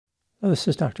Hello, this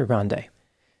is Dr. Grande.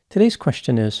 Today's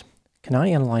question is, can I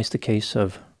analyze the case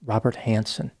of Robert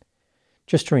Hanssen?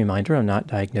 Just a reminder, I'm not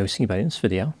diagnosing anybody in this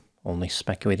video, only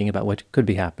speculating about what could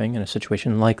be happening in a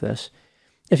situation like this.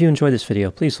 If you enjoyed this video,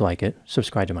 please like it,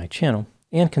 subscribe to my channel,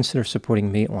 and consider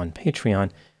supporting me on Patreon.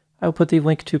 I will put the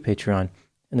link to Patreon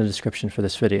in the description for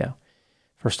this video.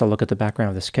 First, I'll look at the background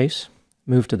of this case,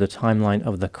 move to the timeline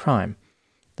of the crime,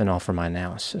 then offer my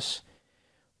analysis.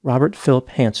 Robert Philip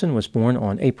Hanssen was born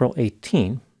on April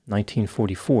 18,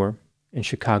 1944, in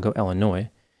Chicago, Illinois.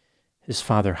 His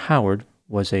father, Howard,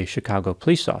 was a Chicago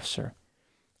police officer.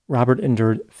 Robert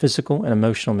endured physical and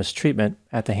emotional mistreatment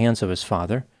at the hands of his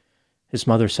father. His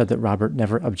mother said that Robert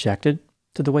never objected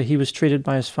to the way he was treated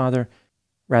by his father.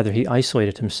 Rather, he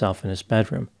isolated himself in his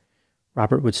bedroom.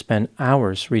 Robert would spend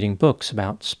hours reading books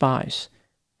about spies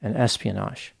and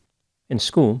espionage. In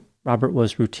school, Robert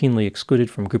was routinely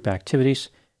excluded from group activities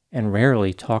and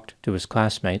rarely talked to his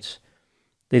classmates.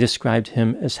 They described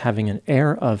him as having an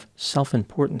air of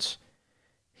self-importance.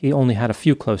 He only had a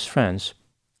few close friends.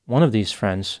 One of these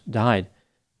friends died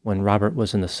when Robert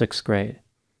was in the 6th grade.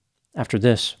 After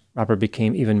this, Robert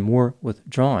became even more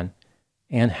withdrawn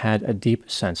and had a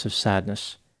deep sense of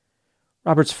sadness.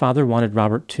 Robert's father wanted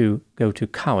Robert to go to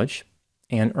college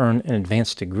and earn an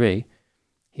advanced degree.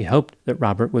 He hoped that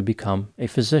Robert would become a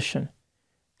physician.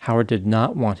 Howard did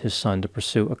not want his son to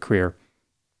pursue a career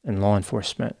in law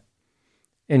enforcement.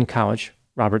 In college,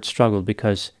 Robert struggled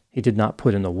because he did not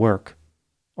put in the work.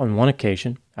 On one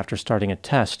occasion, after starting a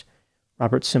test,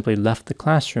 Robert simply left the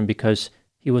classroom because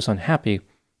he was unhappy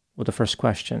with the first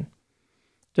question.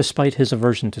 Despite his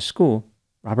aversion to school,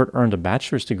 Robert earned a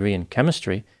bachelor's degree in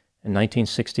chemistry in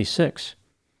 1966.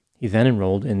 He then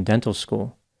enrolled in dental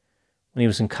school. When he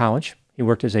was in college, he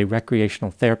worked as a recreational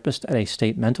therapist at a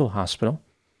state mental hospital.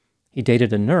 He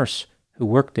dated a nurse who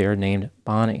worked there named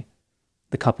Bonnie.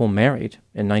 The couple married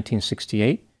in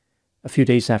 1968. A few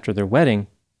days after their wedding,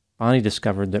 Bonnie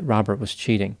discovered that Robert was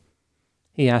cheating.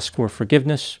 He asked for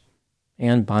forgiveness,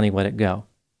 and Bonnie let it go.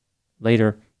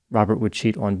 Later, Robert would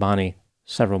cheat on Bonnie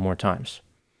several more times.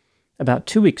 About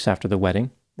 2 weeks after the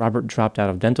wedding, Robert dropped out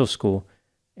of dental school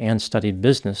and studied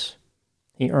business.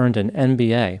 He earned an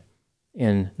MBA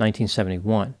in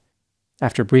 1971.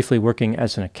 After briefly working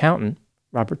as an accountant,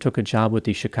 Robert took a job with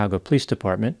the Chicago Police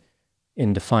Department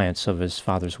in defiance of his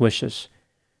father's wishes.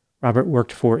 Robert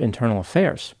worked for Internal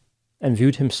Affairs and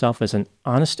viewed himself as an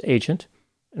honest agent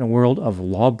in a world of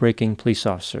law-breaking police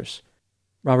officers.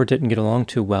 Robert didn't get along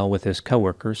too well with his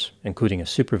coworkers, including his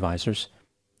supervisors.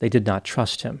 They did not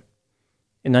trust him.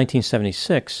 In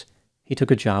 1976, he took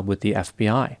a job with the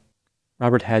FBI.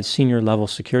 Robert had senior-level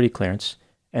security clearance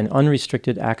and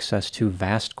unrestricted access to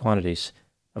vast quantities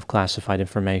of classified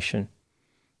information.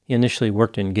 He initially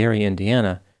worked in Gary,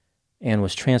 Indiana, and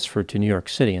was transferred to New York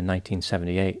City in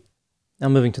 1978. Now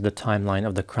moving to the timeline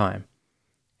of the crime.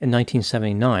 In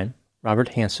 1979, Robert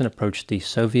Hanssen approached the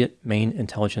Soviet Main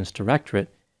Intelligence Directorate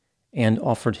and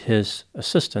offered his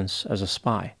assistance as a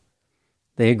spy.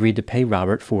 They agreed to pay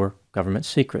Robert for government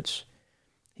secrets.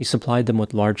 He supplied them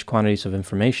with large quantities of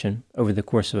information over the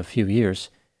course of a few years,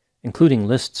 including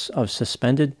lists of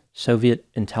suspended Soviet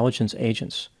intelligence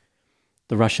agents.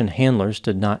 The Russian handlers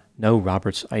did not know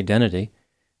Robert's identity.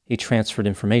 He transferred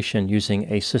information using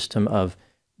a system of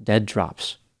dead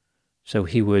drops. So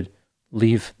he would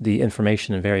leave the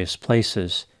information in various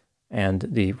places, and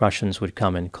the Russians would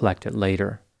come and collect it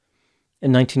later.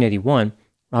 In 1981,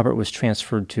 Robert was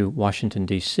transferred to Washington,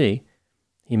 D.C.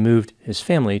 He moved his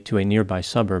family to a nearby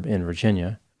suburb in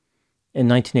Virginia. In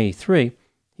 1983,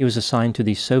 he was assigned to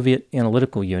the Soviet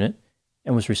Analytical Unit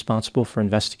and was responsible for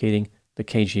investigating the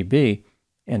KGB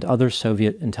and other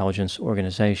Soviet intelligence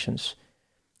organizations.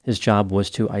 His job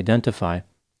was to identify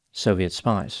Soviet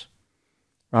spies.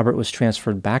 Robert was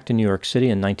transferred back to New York City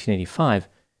in 1985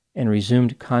 and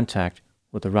resumed contact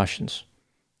with the Russians.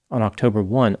 On October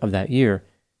 1 of that year,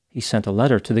 he sent a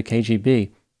letter to the KGB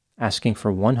asking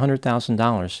for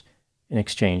 $100,000 in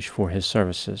exchange for his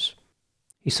services.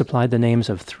 He supplied the names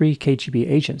of 3 KGB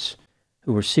agents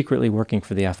who were secretly working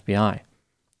for the FBI.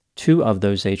 2 of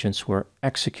those agents were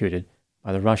executed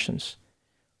by the Russians.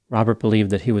 Robert believed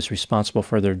that he was responsible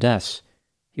for their deaths.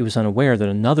 He was unaware that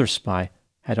another spy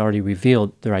had already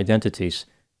revealed their identities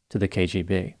to the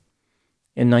KGB.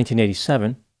 In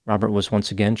 1987, Robert was once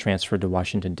again transferred to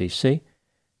Washington, D.C.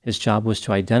 His job was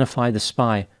to identify the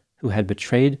spy who had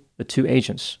betrayed the 2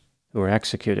 agents who were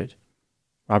executed.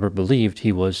 Robert believed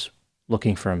he was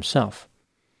looking for himself.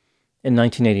 In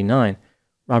 1989,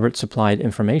 Robert supplied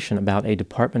information about a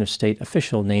Department of State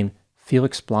official named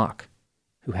Felix Bloch,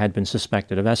 who had been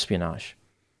suspected of espionage.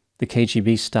 The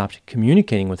KGB stopped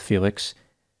communicating with Felix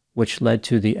which led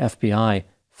to the FBI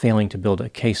failing to build a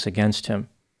case against him.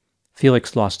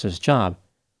 Felix lost his job,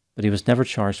 but he was never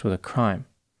charged with a crime.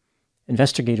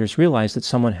 Investigators realized that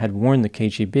someone had warned the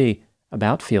KGB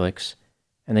about Felix,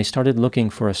 and they started looking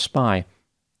for a spy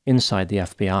inside the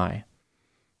FBI.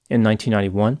 In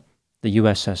 1991, the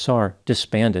USSR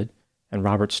disbanded, and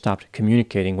Robert stopped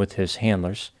communicating with his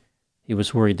handlers. He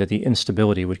was worried that the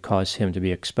instability would cause him to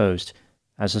be exposed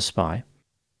as a spy.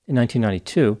 In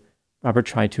 1992, Robert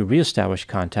tried to reestablish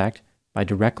contact by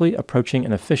directly approaching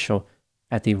an official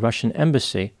at the Russian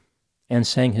embassy and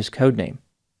saying his code name.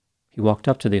 He walked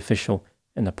up to the official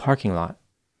in the parking lot.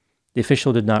 The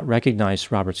official did not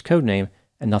recognize Robert's code name,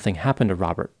 and nothing happened to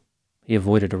Robert. He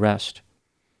avoided arrest.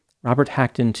 Robert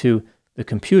hacked into the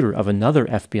computer of another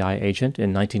FBI agent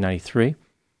in 1993.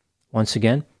 Once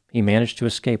again, he managed to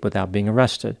escape without being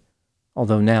arrested,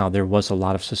 although now there was a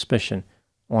lot of suspicion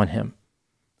on him.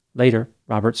 Later,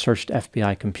 Robert searched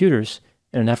FBI computers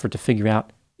in an effort to figure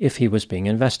out if he was being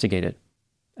investigated.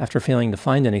 After failing to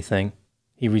find anything,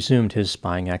 he resumed his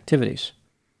spying activities.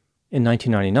 In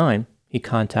 1999, he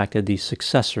contacted the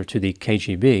successor to the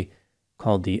KGB,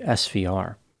 called the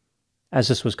SVR. As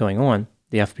this was going on,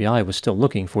 the FBI was still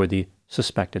looking for the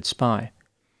suspected spy.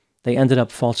 They ended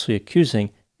up falsely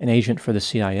accusing an agent for the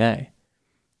CIA.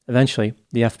 Eventually,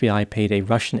 the FBI paid a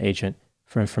Russian agent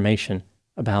for information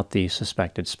about the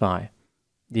suspected spy.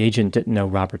 The agent didn't know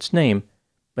Robert's name,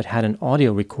 but had an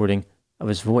audio recording of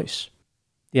his voice.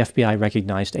 The FBI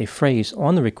recognized a phrase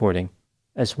on the recording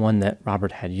as one that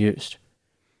Robert had used.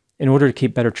 In order to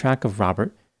keep better track of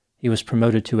Robert, he was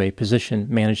promoted to a position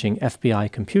managing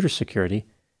FBI computer security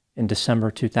in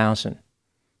December 2000.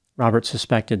 Robert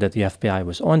suspected that the FBI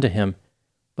was onto him,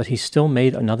 but he still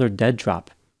made another dead drop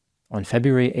on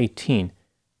February 18,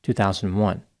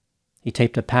 2001. He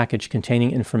taped a package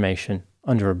containing information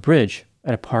under a bridge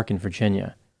at a park in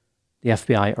Virginia. The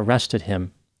FBI arrested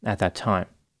him at that time.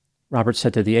 Robert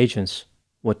said to the agents,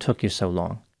 "What took you so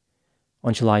long?"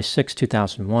 On July 6,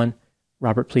 2001,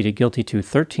 Robert pleaded guilty to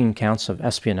 13 counts of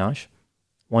espionage,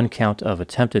 1 count of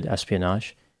attempted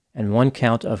espionage, and 1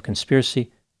 count of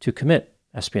conspiracy to commit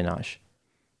espionage.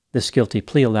 This guilty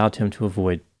plea allowed him to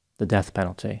avoid the death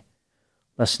penalty.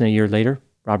 Less than a year later,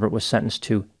 Robert was sentenced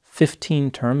to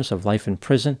 15 terms of life in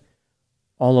prison,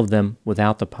 all of them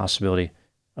without the possibility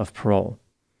of parole.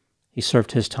 He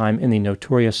served his time in the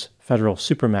notorious federal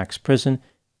supermax prison,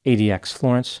 ADX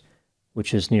Florence,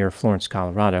 which is near Florence,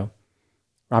 Colorado.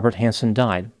 Robert Hanssen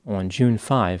died on June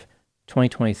 5,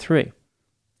 2023,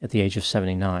 at the age of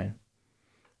 79.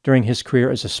 During his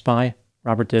career as a spy,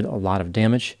 Robert did a lot of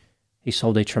damage. He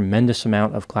sold a tremendous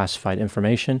amount of classified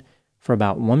information for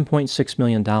about $1.6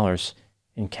 million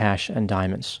in cash and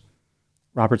diamonds.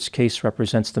 Robert's case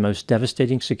represents the most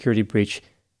devastating security breach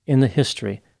in the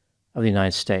history of the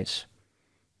United States.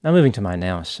 Now moving to my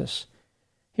analysis.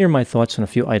 Here are my thoughts on a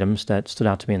few items that stood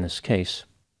out to me in this case.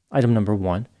 Item number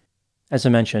 1. As I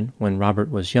mentioned, when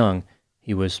Robert was young,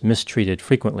 he was mistreated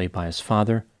frequently by his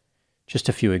father. Just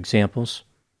a few examples.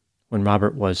 When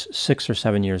Robert was 6 or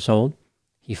 7 years old,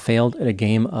 he failed at a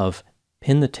game of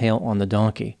pin the tail on the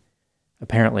donkey.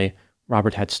 Apparently,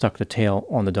 Robert had stuck the tail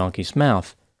on the donkey's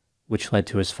mouth, which led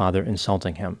to his father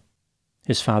insulting him.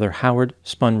 His father, Howard,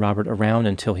 spun Robert around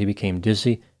until he became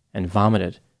dizzy and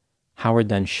vomited. Howard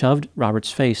then shoved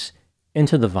Robert's face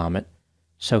into the vomit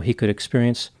so he could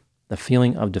experience the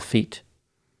feeling of defeat.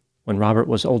 When Robert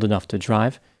was old enough to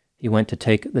drive, he went to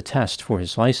take the test for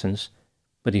his license,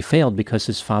 but he failed because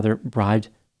his father bribed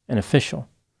an official.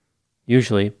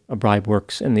 Usually, a bribe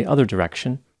works in the other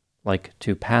direction, like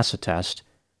to pass a test,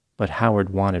 but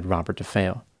Howard wanted Robert to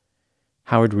fail.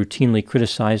 Howard routinely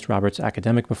criticized Robert's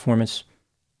academic performance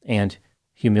and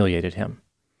humiliated him.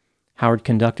 Howard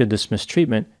conducted this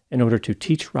mistreatment in order to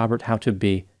teach Robert how to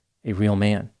be a real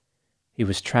man. He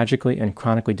was tragically and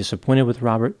chronically disappointed with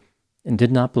Robert and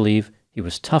did not believe he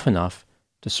was tough enough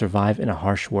to survive in a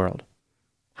harsh world.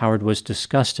 Howard was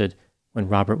disgusted when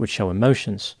Robert would show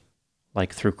emotions,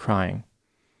 like through crying.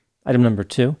 Item number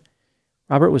 2.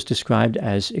 Robert was described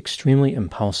as extremely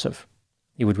impulsive.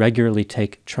 He would regularly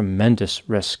take tremendous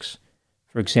risks.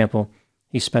 For example,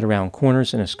 he sped around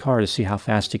corners in his car to see how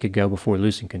fast he could go before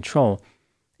losing control,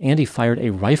 and he fired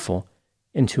a rifle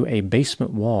into a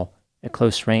basement wall at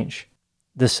close range.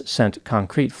 This sent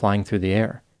concrete flying through the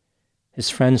air. His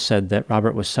friends said that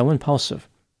Robert was so impulsive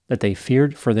that they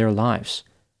feared for their lives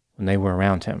when they were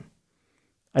around him.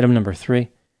 Item number 3.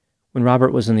 When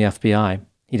Robert was in the FBI,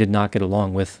 he did not get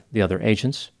along with the other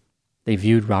agents. They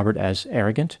viewed Robert as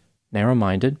arrogant,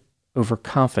 narrow-minded,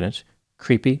 overconfident,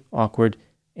 creepy, awkward,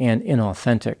 and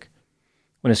inauthentic.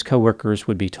 When his coworkers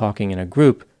would be talking in a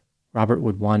group, Robert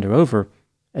would wander over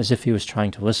as if he was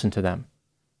trying to listen to them.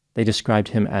 They described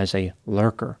him as a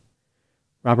lurker.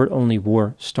 Robert only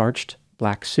wore starched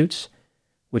black suits,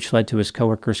 which led to his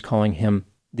coworkers calling him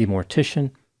the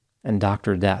Mortician and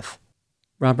Dr. Death.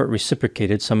 Robert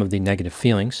reciprocated some of the negative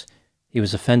feelings. He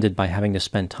was offended by having to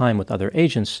spend time with other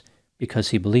agents because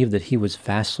he believed that he was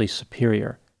vastly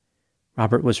superior.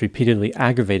 Robert was repeatedly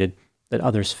aggravated that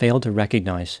others failed to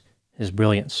recognize his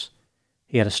brilliance.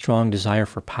 He had a strong desire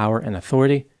for power and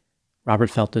authority. Robert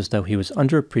felt as though he was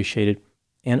underappreciated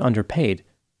and underpaid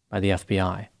by the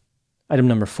FBI. Item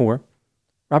number 4.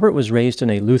 Robert was raised in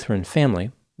a Lutheran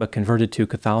family, but converted to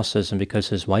Catholicism because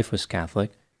his wife was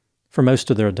Catholic. For most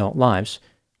of their adult lives,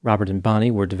 Robert and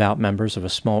Bonnie were devout members of a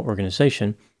small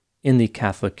organization in the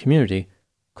Catholic community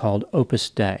called Opus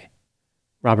Dei.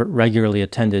 Robert regularly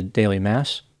attended daily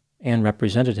Mass and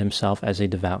represented himself as a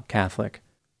devout Catholic.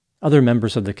 Other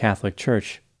members of the Catholic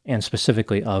Church, and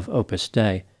specifically of Opus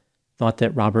Dei, thought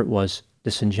that Robert was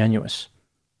disingenuous.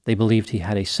 They believed he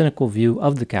had a cynical view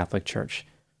of the Catholic Church,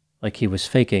 like he was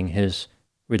faking his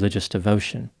religious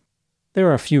devotion. There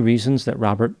are a few reasons that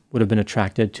Robert would have been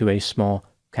attracted to a small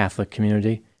Catholic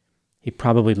community. He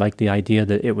probably liked the idea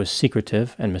that it was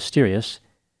secretive and mysterious.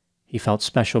 He felt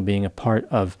special being a part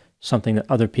of something that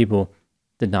other people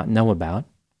did not know about.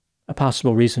 A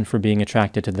possible reason for being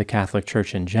attracted to the Catholic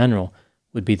Church in general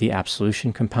would be the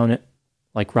absolution component.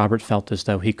 Like Robert felt as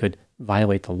though he could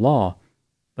violate the law,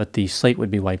 but the slate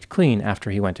would be wiped clean after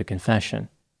he went to confession.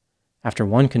 After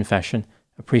one confession,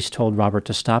 a priest told Robert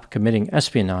to stop committing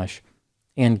espionage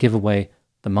and give away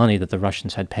the money that the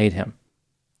Russians had paid him.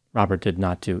 Robert did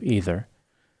not do either.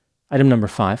 Item number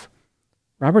 5.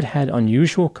 Robert had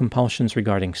unusual compulsions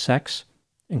regarding sex,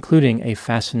 including a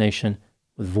fascination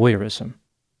with voyeurism.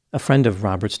 A friend of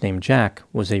Robert's named Jack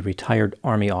was a retired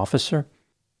Army officer.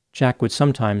 Jack would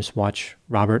sometimes watch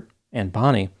Robert and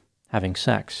Bonnie having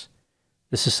sex.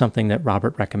 This is something that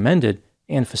Robert recommended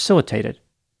and facilitated.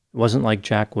 It wasn't like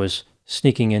Jack was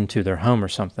sneaking into their home or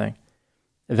something.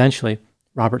 Eventually,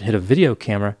 Robert hid a video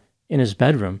camera in his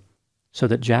bedroom so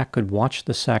that Jack could watch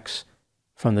the sex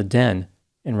from the den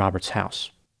in Robert's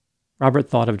house. Robert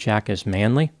thought of Jack as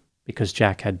manly because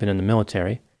Jack had been in the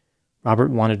military.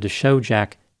 Robert wanted to show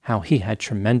Jack how he had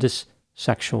tremendous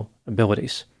sexual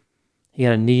abilities. He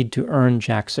had a need to earn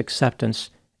Jack's acceptance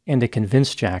and to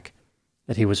convince Jack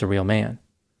that he was a real man.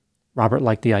 Robert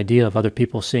liked the idea of other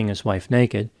people seeing his wife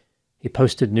naked. He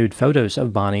posted nude photos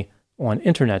of Bonnie on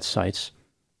internet sites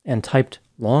and typed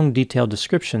long, detailed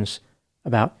descriptions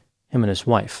about him and his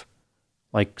wife,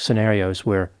 like scenarios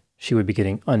where she would be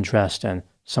getting undressed and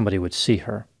somebody would see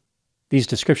her. These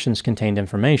descriptions contained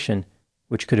information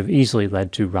which could have easily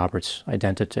led to Robert's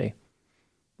identity.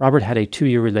 Robert had a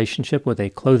 2-year relationship with a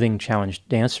clothing-challenged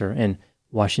dancer in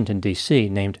Washington, D.C.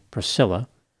 named Priscilla.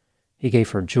 He gave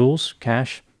her jewels,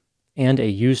 cash, and a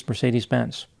used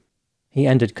Mercedes-Benz. He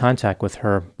ended contact with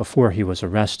her before he was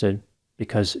arrested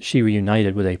because she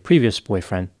reunited with a previous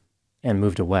boyfriend and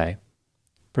moved away.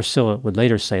 Priscilla would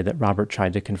later say that Robert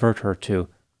tried to convert her to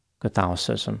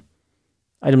Catholicism.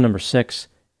 Item number 6.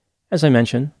 As I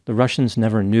mentioned, the Russians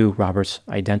never knew Robert's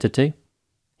identity.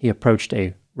 He approached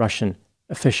a Russian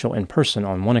official in person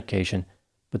on one occasion,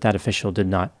 but that official did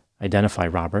not identify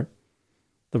Robert.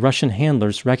 The Russian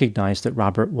handlers recognized that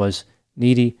Robert was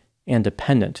needy and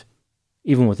dependent,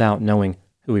 even without knowing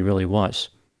who he really was.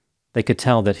 They could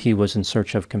tell that he was in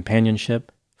search of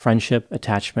companionship, friendship,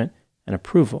 attachment, and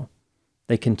approval.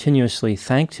 They continuously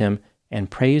thanked him and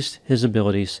praised his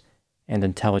abilities and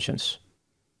intelligence.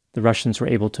 The Russians were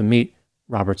able to meet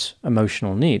Robert's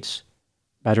emotional needs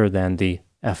better than the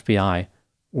FBI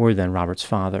or than Robert's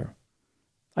father.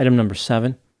 Item number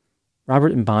 7.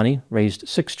 Robert and Bonnie raised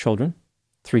 6 children,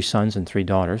 3 sons and 3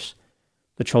 daughters.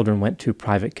 The children went to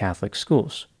private Catholic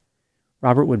schools.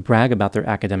 Robert would brag about their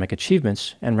academic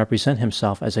achievements and represent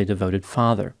himself as a devoted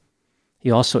father.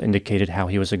 He also indicated how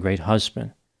he was a great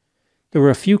husband. There were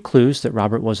a few clues that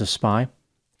Robert was a spy.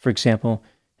 For example,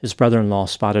 his brother-in-law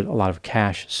spotted a lot of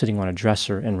cash sitting on a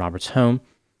dresser in Robert's home,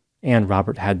 and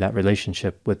Robert had that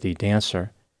relationship with the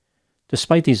dancer.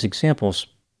 Despite these examples,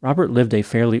 Robert lived a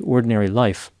fairly ordinary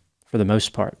life for the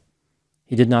most part.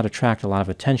 He did not attract a lot of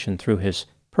attention through his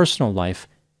personal life.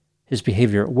 His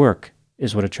behavior at work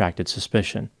is what attracted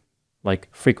suspicion, like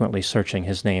frequently searching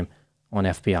his name on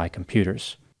FBI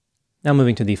computers. Now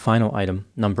moving to the final item,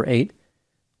 number 8.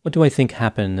 What do I think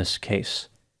happened in this case?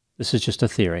 This is just a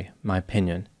theory, my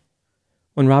opinion.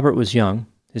 When Robert was young,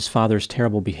 his father's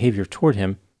terrible behavior toward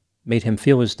him made him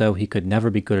feel as though he could never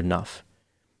be good enough.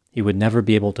 He would never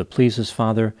be able to please his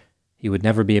father. He would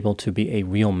never be able to be a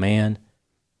real man.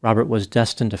 Robert was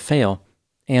destined to fail,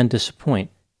 and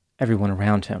disappoint everyone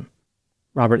around him.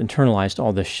 Robert internalized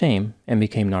all this shame and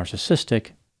became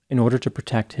narcissistic in order to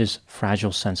protect his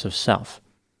fragile sense of self.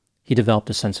 He developed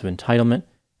a sense of entitlement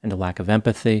and a lack of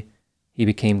empathy. He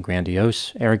became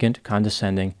grandiose, arrogant,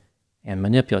 condescending, and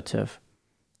manipulative.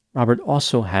 Robert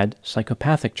also had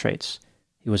psychopathic traits.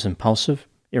 He was impulsive,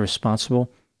 irresponsible,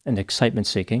 and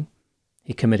excitement-seeking.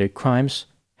 He committed crimes,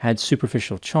 had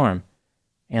superficial charm,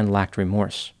 and lacked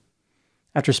remorse.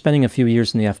 After spending a few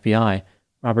years in the FBI,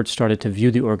 Robert started to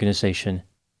view the organization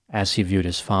as he viewed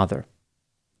his father.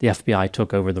 The FBI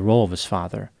took over the role of his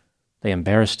father. They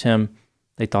embarrassed him.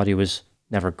 They thought he was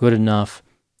never good enough.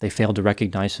 They failed to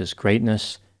recognize his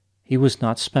greatness. He was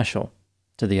not special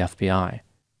to the FBI.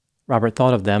 Robert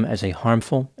thought of them as a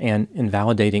harmful and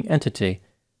invalidating entity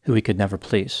who he could never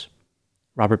please.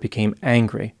 Robert became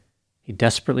angry. He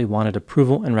desperately wanted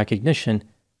approval and recognition,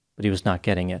 but he was not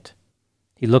getting it.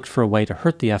 He looked for a way to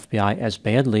hurt the FBI as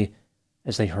badly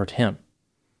as they hurt him.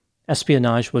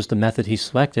 Espionage was the method he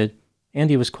selected, and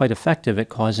he was quite effective at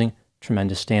causing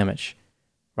tremendous damage.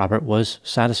 Robert was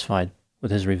satisfied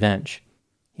with his revenge.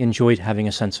 He enjoyed having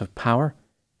a sense of power,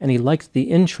 and he liked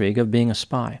the intrigue of being a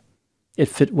spy. It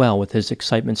fit well with his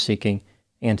excitement-seeking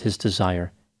and his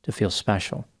desire to feel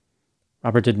special.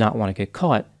 Robert did not want to get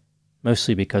caught,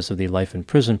 mostly because of the life in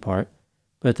prison part,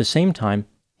 but at the same time,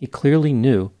 he clearly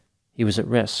knew he was at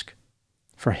risk.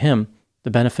 For him,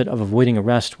 the benefit of avoiding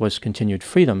arrest was continued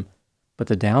freedom, but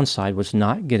the downside was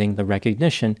not getting the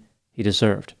recognition he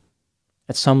deserved.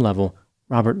 At some level,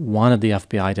 Robert wanted the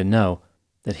FBI to know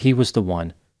that he was the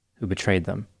one who betrayed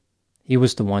them. He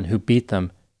was the one who beat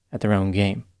them at their own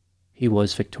game. He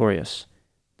was victorious.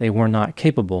 They were not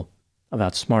capable of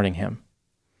outsmarting him.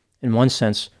 In one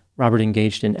sense, Robert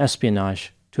engaged in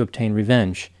espionage to obtain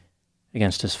revenge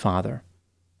against his father.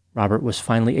 Robert was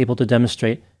finally able to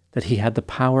demonstrate that he had the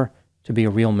power to be a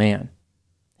real man.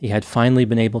 He had finally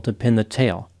been able to pin the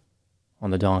tail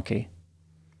on the donkey.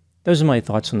 Those are my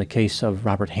thoughts on the case of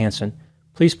Robert Hanssen.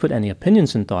 Please put any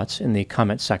opinions and thoughts in the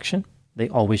comment section. They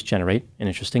always generate an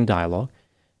interesting dialogue.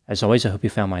 As always, I hope you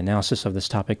found my analysis of this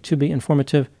topic to be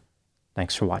informative.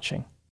 Thanks for watching.